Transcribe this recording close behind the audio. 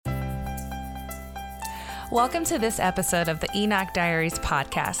Welcome to this episode of the Enoch Diaries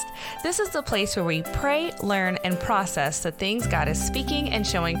podcast. This is the place where we pray, learn, and process the things God is speaking and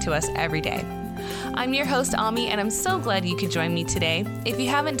showing to us every day. I'm your host, Ami, and I'm so glad you could join me today. If you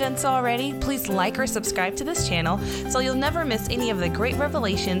haven't done so already, please like or subscribe to this channel so you'll never miss any of the great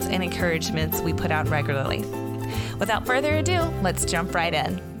revelations and encouragements we put out regularly. Without further ado, let's jump right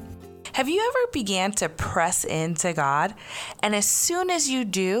in. Have you ever began to press into God, and as soon as you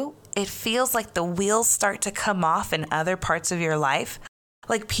do, it feels like the wheels start to come off in other parts of your life?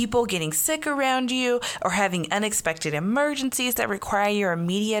 Like people getting sick around you or having unexpected emergencies that require your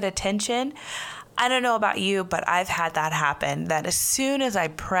immediate attention? I don't know about you, but I've had that happen, that as soon as I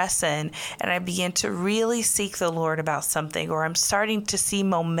press in and I begin to really seek the Lord about something, or I'm starting to see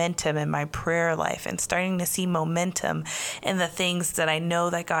momentum in my prayer life and starting to see momentum in the things that I know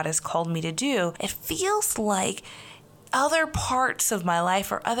that God has called me to do, it feels like other parts of my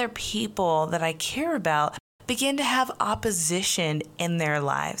life or other people that I care about begin to have opposition in their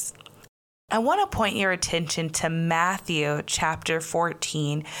lives. I want to point your attention to Matthew chapter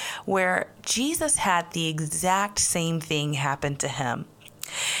 14, where Jesus had the exact same thing happen to him.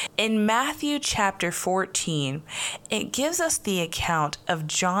 In Matthew chapter 14, it gives us the account of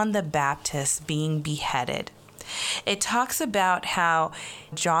John the Baptist being beheaded. It talks about how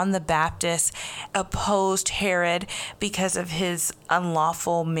John the Baptist opposed Herod because of his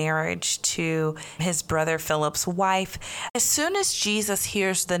unlawful marriage to his brother Philip's wife. As soon as Jesus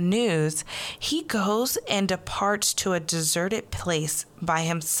hears the news, he goes and departs to a deserted place by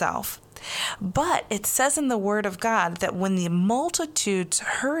himself. But it says in the Word of God that when the multitudes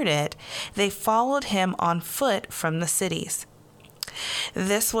heard it, they followed him on foot from the cities.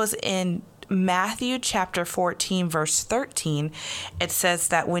 This was in Matthew chapter 14, verse 13, it says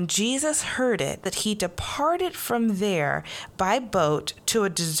that when Jesus heard it, that he departed from there by boat to a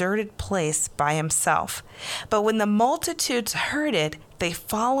deserted place by himself. But when the multitudes heard it, they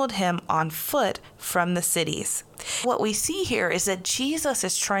followed him on foot from the cities. What we see here is that Jesus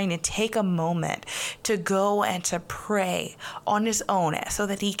is trying to take a moment to go and to pray on his own so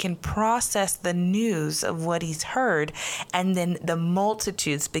that he can process the news of what he's heard, and then the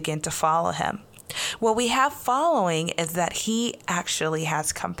multitudes begin to follow him. What we have following is that he actually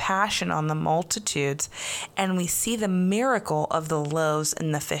has compassion on the multitudes, and we see the miracle of the loaves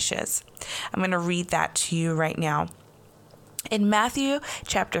and the fishes. I'm going to read that to you right now. In Matthew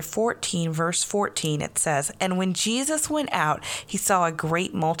chapter 14, verse 14, it says, "And when Jesus went out, he saw a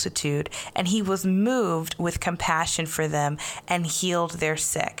great multitude, and he was moved with compassion for them and healed their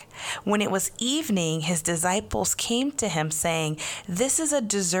sick. When it was evening, his disciples came to him saying, 'This is a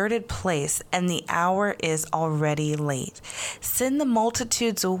deserted place, and the hour is already late. Send the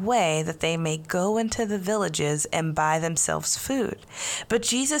multitudes away that they may go into the villages and buy themselves food.' But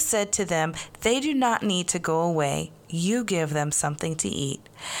Jesus said to them, 'They do not need to go away. You give them something to eat.'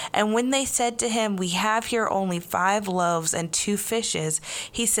 And when they said to him, 'We have here only 5 loaves and 2 fishes,'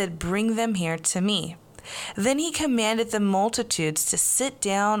 he said, 'Bring them here to me.' Then he commanded the multitudes to sit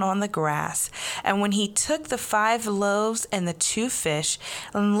down on the grass. And when he took the 5 loaves and the 2 fish,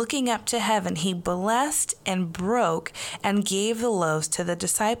 and looking up to heaven, he blessed and broke and gave the loaves to the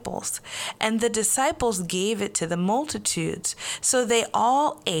disciples. And the disciples gave it to the multitudes. So they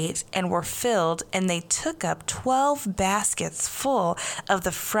all ate and were filled, and they took up 12 baskets full of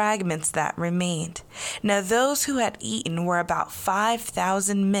the fragments that remained. Now those who had eaten were about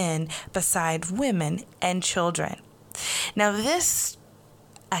 5,000 men, beside women and children." Now this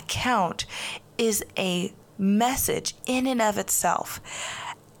account is a message in and of itself.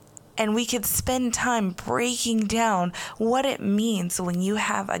 And we could spend time breaking down what it means when you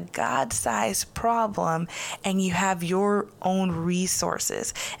have a God-sized problem and you have your own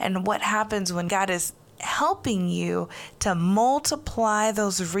resources, and what happens when God is helping you to multiply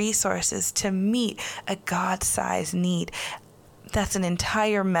those resources to meet a God-sized need. That's an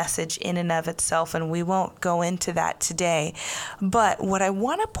entire message in and of itself, and we won't go into that today. But what I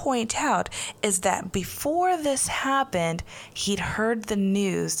want to point out is that before this happened, he'd heard the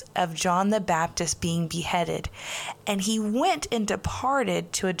news of John the Baptist being beheaded, and he went and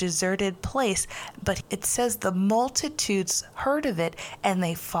departed to a deserted place. But it says the multitudes heard of it, and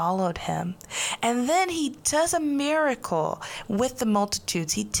they followed him. And then he does a miracle with the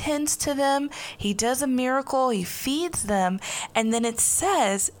multitudes. He tends to them, he does a miracle, he feeds them, and then it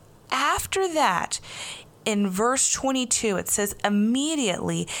says, after that, in verse 22, it says,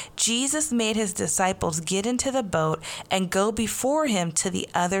 immediately Jesus made his disciples get into the boat and go before him to the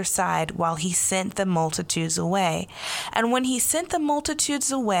other side while he sent the multitudes away. And when he sent the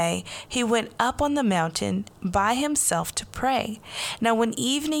multitudes away, he went up on the mountain by himself to pray. Now when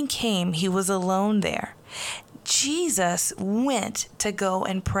evening came, he was alone there. Jesus went to go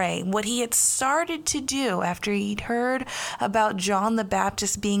and pray. What he had started to do after he'd heard about John the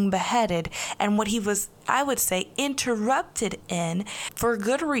Baptist being beheaded, and what he was, I would say, interrupted in for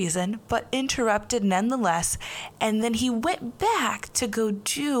good reason, but interrupted nonetheless. And then he went back to go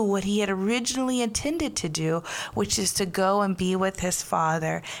do what he had originally intended to do, which is to go and be with his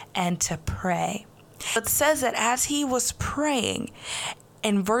Father and to pray. It says that as he was praying,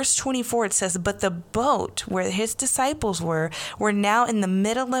 in verse 24, it says, but the boat where his disciples were now in the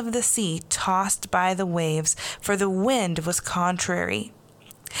middle of the sea, tossed by the waves, for the wind was contrary.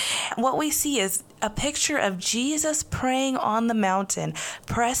 What we see is a picture of Jesus praying on the mountain,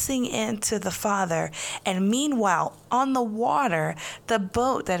 pressing into the Father. And meanwhile, on the water, the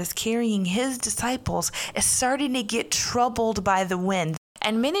boat that is carrying his disciples is starting to get troubled by the wind.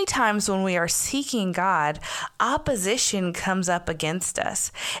 And many times when we are seeking God, opposition comes up against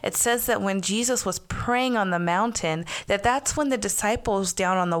us. It says that when Jesus was praying on the mountain, that's when the disciples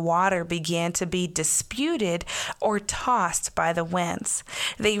down on the water began to be disputed or tossed by the winds.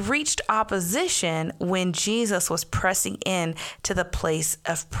 They reached opposition when Jesus was pressing in to the place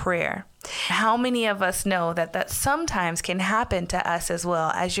of prayer. How many of us know that sometimes can happen to us as well?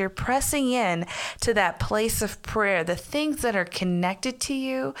 As you're pressing in to that place of prayer, the things that are connected to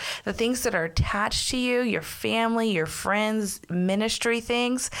you, the things that are attached to you, your family, your friends, ministry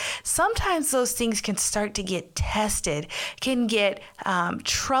things, sometimes those things can start to get tested, can get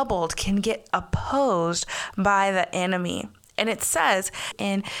troubled, can get opposed by the enemy. And it says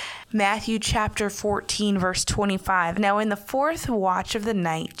in Matthew chapter 14, verse 25, now in the fourth watch of the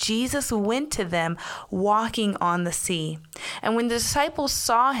night, Jesus went to them walking on the sea. And when the disciples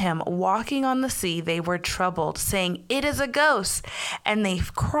saw him walking on the sea, they were troubled, saying, it is a ghost. And they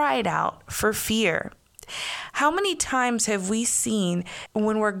cried out for fear. How many times have we seen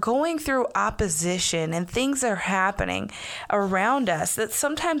when we're going through opposition and things are happening around us that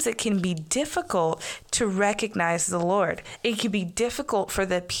sometimes it can be difficult to recognize the Lord? It can be difficult for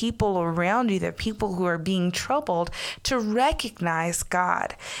the people around you, the people who are being troubled, to recognize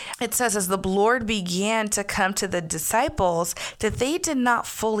God. It says as the Lord began to come to the disciples that they did not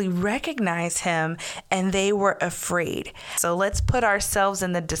fully recognize him and they were afraid. So let's put ourselves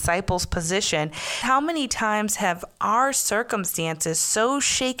in the disciples' position. How many times have our circumstances so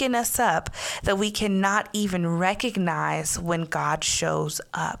shaken us up that we cannot even recognize when God shows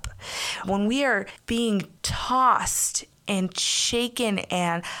up? When we are being tossed and shaken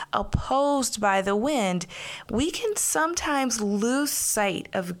and opposed by the wind, we can sometimes lose sight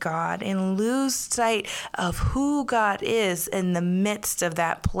of God and lose sight of who God is in the midst of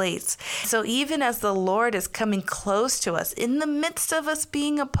that place. So even as the Lord is coming close to us, in the midst of us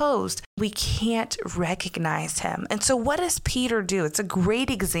being opposed, we can't recognize him. And so what does Peter do? It's a great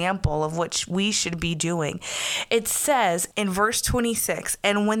example of what we should be doing. It says in verse 26,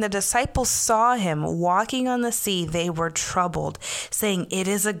 and when the disciples saw him walking on the sea, they were troubled, saying, it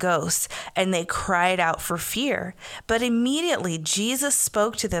is a ghost, and they cried out for fear. But immediately Jesus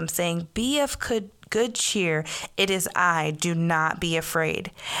spoke to them, saying, be of good cheer, it is I, do not be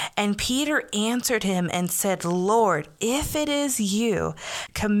afraid. And Peter answered him and said, Lord, if it is you,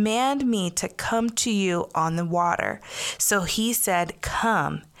 command me to come to you on the water. So he said,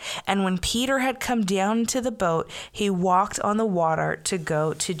 come. And when Peter had come down into the boat, he walked on the water to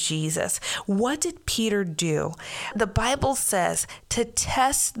go to Jesus. What did Peter do? The Bible says to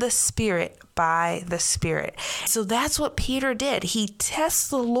test the Spirit by the Spirit. So that's what Peter did. He tests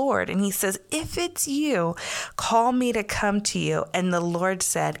the Lord and he says, if it's you, call me to come to you. And the Lord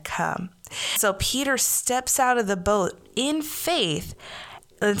said, come. So Peter steps out of the boat in faith.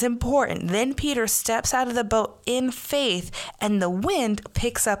 It's important. Then Peter steps out of the boat in faith and the wind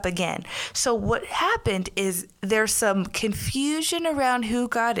picks up again. So what happened is there's some confusion around who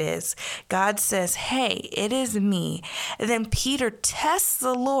God is. God says, hey, it is me. And then Peter tests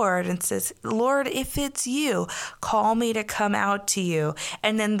the Lord and says, Lord, if it's you, call me to come out to you.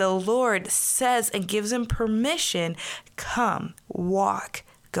 And then the Lord says and gives him permission, come, walk.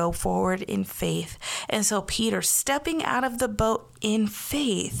 go forward in faith. And so Peter, stepping out of the boat in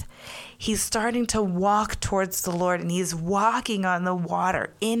faith, he's starting to walk towards the Lord, and he's walking on the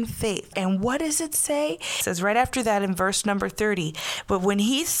water in faith. And what does it say? It says right after that in verse number 30, but when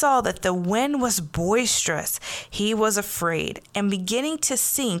he saw that the wind was boisterous, he was afraid, and beginning to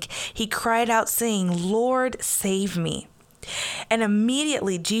sink, he cried out, saying, Lord, save me. And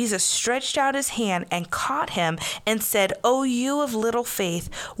immediately Jesus stretched out his hand and caught him and said, O you of little faith,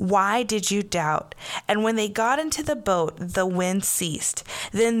 why did you doubt? And when they got into the boat, the wind ceased.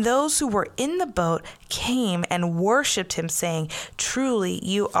 Then those who were in the boat came and worshipped him, saying, Truly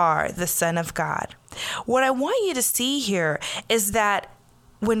you are the Son of God. What I want you to see here is that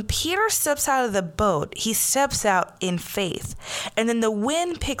when Peter steps out of the boat, he steps out in faith. And then the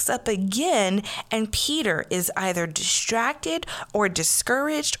wind picks up again, and Peter is either distracted or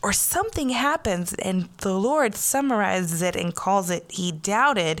discouraged, or something happens, and the Lord summarizes it and calls it, he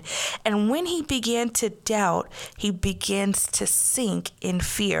doubted. And when he began to doubt, he begins to sink in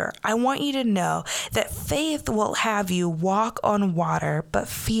fear. I want you to know that faith will have you walk on water, but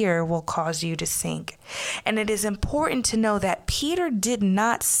fear will cause you to sink. And it is important to know that Peter did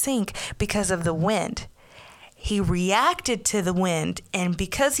not sink because of the wind. He reacted to the wind, and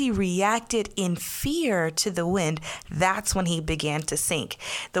because he reacted in fear to the wind, that's when he began to sink.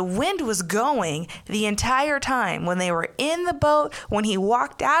 The wind was going the entire time when they were in the boat, when he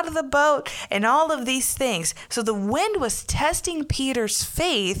walked out of the boat, and all of these things. So the wind was testing Peter's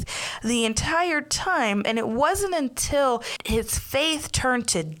faith the entire time, and it wasn't until his faith turned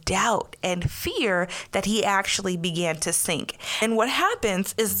to doubt and fear that he actually began to sink. And what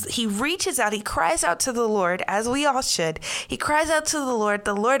happens is he reaches out, he cries out to the Lord, as we all should. He cries out to the Lord.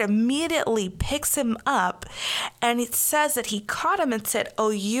 The Lord immediately picks him up, and it says that he caught him and said, "O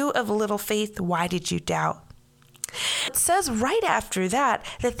you of little faith, why did you doubt?" It says right after that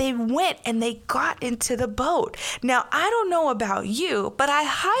they went and they got into the boat. Now, I don't know about you, but I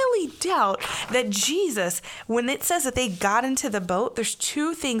highly doubt that Jesus, when it says that they got into the boat, there's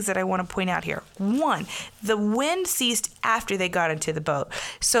two things that I want to point out here. One, the wind ceased after they got into the boat.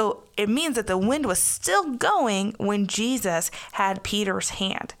 So it means that the wind was still going when Jesus had Peter's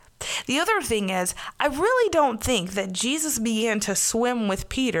hand. The other thing is, I really don't think that Jesus began to swim with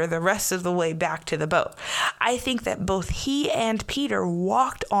Peter the rest of the way back to the boat. I think that both he and Peter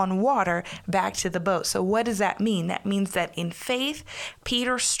walked on water back to the boat. So what does that mean? That means that in faith,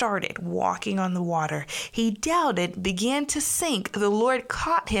 Peter started walking on the water. He doubted, began to sink. The Lord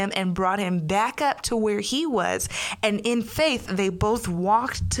caught him and brought him back up to where he was. And in faith, they both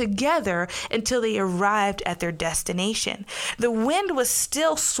walked together until they arrived at their destination. The wind was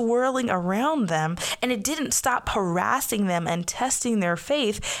still swirling around them, and it didn't stop harassing them and testing their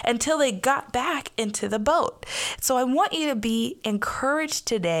faith until they got back into the boat. So I want you to be encouraged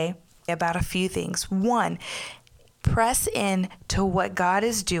today about a few things. One, press in to what God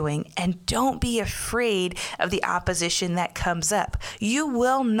is doing, and don't be afraid of the opposition that comes up. You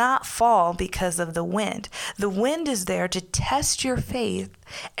will not fall because of the wind. The wind is there to test your faith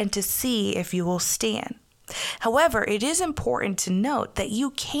and to see if you will stand. However, it is important to note that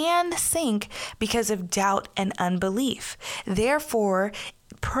you can sink because of doubt and unbelief. Therefore,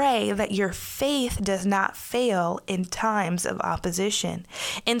 pray that your faith does not fail in times of opposition.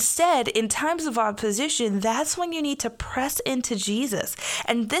 Instead, in times of opposition, that's when you need to press into Jesus.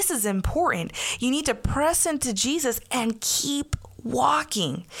 And this is important. You need to press into Jesus and keep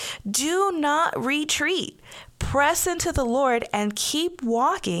walking. Do not retreat. Press into the Lord and keep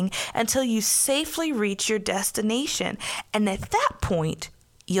walking until you safely reach your destination. And at that point,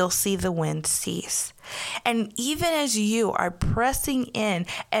 you'll see the wind cease. And even as you are pressing in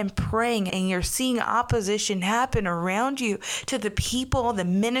and praying, and you're seeing opposition happen around you, to the people, the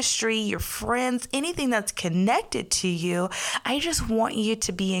ministry, your friends, anything that's connected to you, I just want you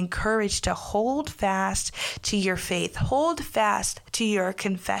to be encouraged to hold fast to your faith, hold fast to your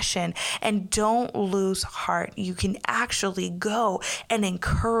confession, and don't lose heart. You can actually go and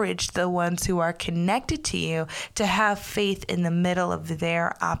encourage the ones who are connected to you to have faith in the middle of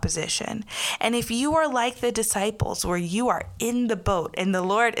their opposition. And if you are like the disciples, where you are in the boat and the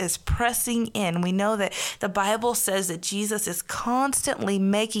Lord is pressing in, we know that the Bible says that Jesus is constantly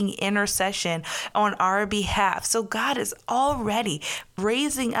making intercession on our behalf. So God is already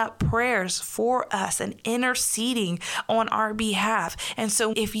raising up prayers for us and interceding on our behalf. And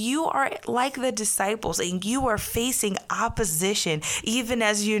so if you are like the disciples and you are facing opposition, even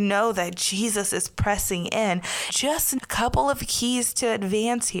as you know that Jesus is pressing in, just a couple of keys to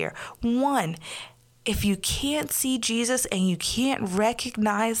advance here. One, If you can't see Jesus and you can't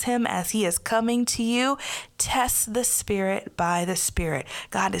recognize him as he is coming to you, test the Spirit by the Spirit.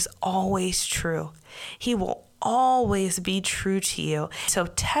 God is always true. He will always be true to you. So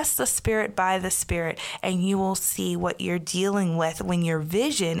test the Spirit by the Spirit, and you will see what you're dealing with when your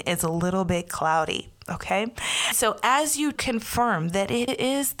vision is a little bit cloudy. Okay? So as you confirm that it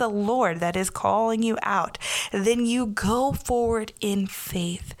is the Lord that is calling you out, then you go forward in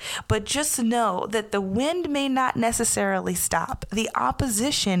faith. But just know that the wind may not necessarily stop. The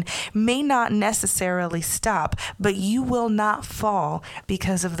opposition may not necessarily stop, but you will not fall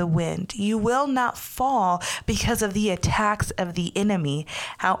because of the wind. You will not fall because of the attacks of the enemy.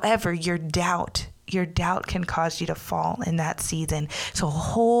 However, your doubt can cause you to fall in that season. So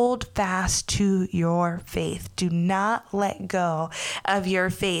hold fast to your faith. Do not let go of your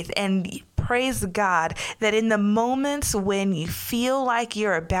faith. And praise God that in the moments when you feel like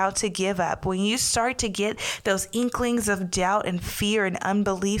you're about to give up, when you start to get those inklings of doubt and fear and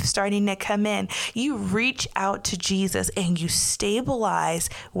unbelief starting to come in, you reach out to Jesus and you stabilize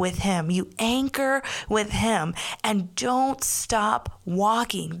with him. You anchor with him and don't stop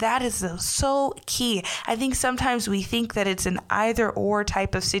walking. That is so key. I think sometimes we think that it's an either or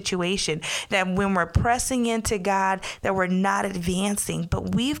type of situation, that when we're pressing into God, that we're not advancing,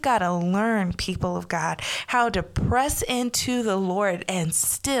 but we've got to learn, people of God, how to press into the Lord and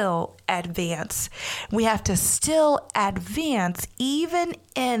still advance. We have to still advance even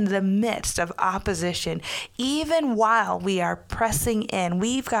in the midst of opposition. Even while we are pressing in,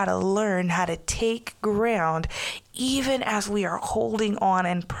 we've got to learn how to take ground even as we are holding on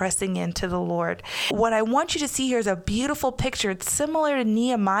and pressing into the Lord. What I want you to see here is a beautiful picture. It's similar to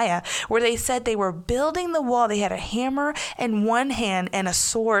Nehemiah, where they said they were building the wall. They had a hammer in one hand and a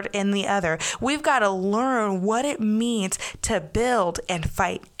sword in the other. We've got to learn what it means to build and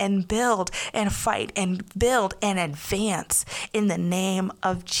fight and build and fight and build and advance in the name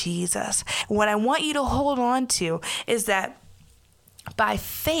of Jesus. What I want you to hold on to is that by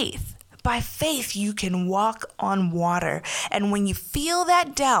faith, you can walk on water. And when you feel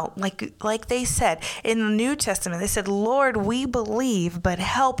that doubt, like they said in the New Testament, they said, Lord, we believe, but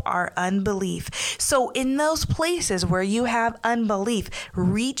help our unbelief. So in those places where you have unbelief,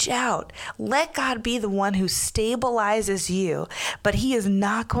 reach out. Let God be the one who stabilizes you, but he is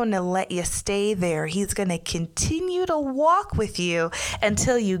not going to let you stay there. He's going to continue to walk with you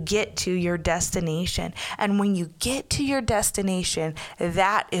until you get to your destination. And when you get to your destination,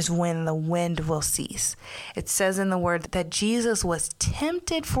 that is when the wind will cease. It says in the word that Jesus was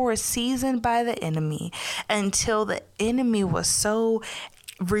tempted for a season by the enemy until the enemy was so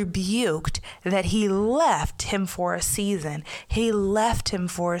rebuked that he left him for a season.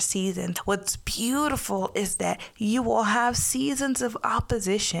 What's beautiful is that you will have seasons of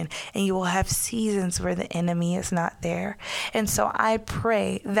opposition and you will have seasons where the enemy is not there. And so I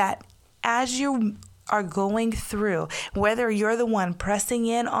pray that as you are going through, whether you're the one pressing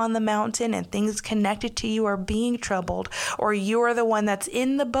in on the mountain and things connected to you are being troubled, or you're the one that's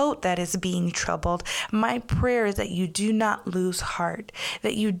in the boat that is being troubled, my prayer is that you do not lose heart,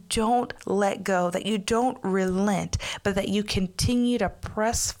 that you don't let go, that you don't relent, but that you continue to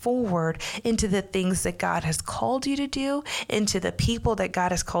press forward into the things that God has called you to do, into the people that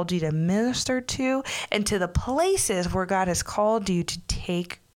God has called you to minister to, and to the places where God has called you to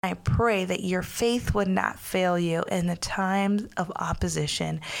take. I pray that your faith would not fail you in the times of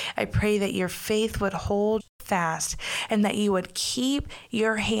opposition. I pray that your faith would hold fast and that you would keep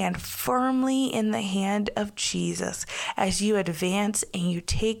your hand firmly in the hand of Jesus as you advance and you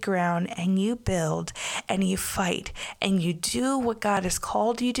take ground and you build and you fight and you do what God has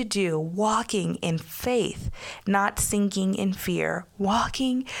called you to do, walking in faith, not sinking in fear.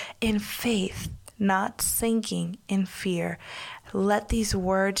 Walking in faith, not sinking in fear. Let these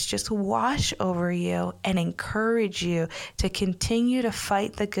words just wash over you and encourage you to continue to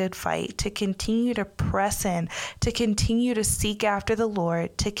fight the good fight, to continue to press in, to continue to seek after the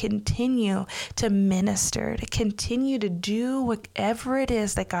Lord, to continue to minister, to continue to do whatever it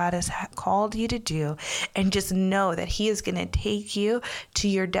is that God has called you to do, and just know that He is going to take you to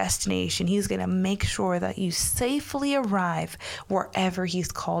your destination. He's going to make sure that you safely arrive wherever He's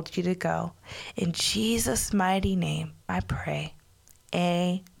called you to go. In Jesus' mighty name, I pray.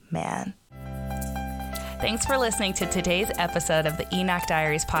 Amen. Thanks for listening to today's episode of the Enoch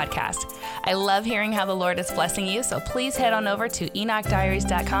Diaries podcast. I love hearing how the Lord is blessing you, so please head on over to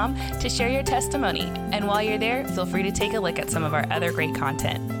EnochDiaries.com to share your testimony. And while you're there, feel free to take a look at some of our other great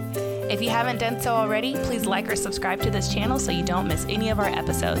content. If you haven't done so already, please like or subscribe to this channel so you don't miss any of our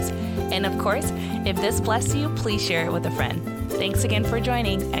episodes. And of course, if this blessed you, please share it with a friend. Thanks again for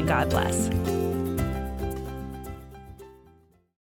joining, and God bless.